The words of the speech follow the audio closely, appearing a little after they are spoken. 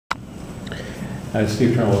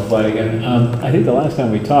Steve Trumbull, Flight again. I think the last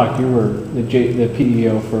time we talked, you were the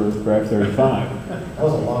PEO for F-35. That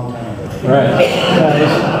was a long time ago. Right. That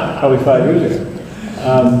was probably 5 years ago.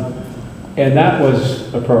 And that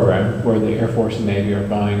was a program where the Air Force and Navy are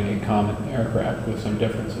buying a common aircraft with some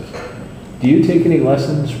differences. Do you take any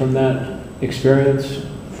lessons from that experience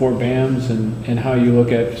for BAMs and how you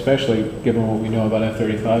look at, especially given what we know about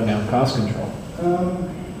F-35 now, cost control?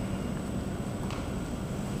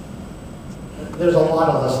 There's a lot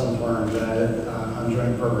of lessons learned on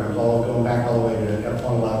joint programs, going back all the way to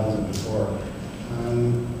F-111s and before.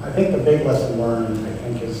 I think the big lesson learned, I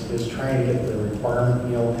think, is trying to get the requirement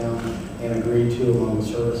nailed down and agreed to among the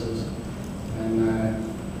services. And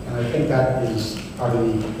I think that is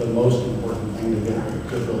probably the most important thing to get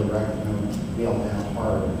really nailed down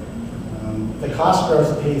hard. The cost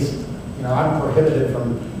growth piece, I'm prohibited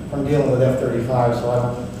from dealing with F-35, so I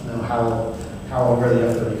don't know how where the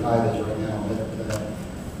F-35 is right now.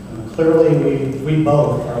 But clearly, we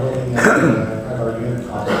both are looking at our unit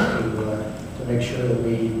costs to make sure that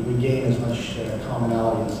we gain as much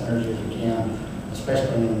commonality and synergy as we can,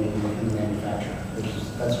 especially in the manufacturing.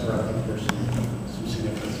 That's where I think there's some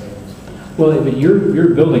significant savings. Well, but you're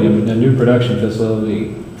building a new production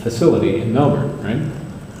facility in Melbourne,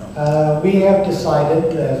 right? We have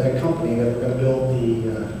decided as a company that we're going to build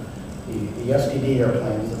the SDD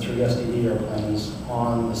airplanes, the 3 SDD airplanes,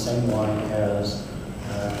 on the same line as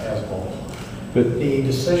Bolt. But the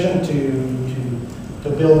decision to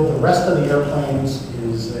build the rest of the airplanes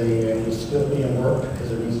is still being worked because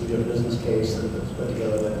there needs to be a business case that's put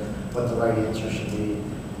together what the right answer should be.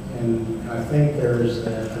 And I think there's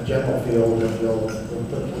a general feel that we'll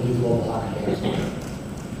do global hot cakes.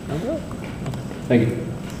 Thank you.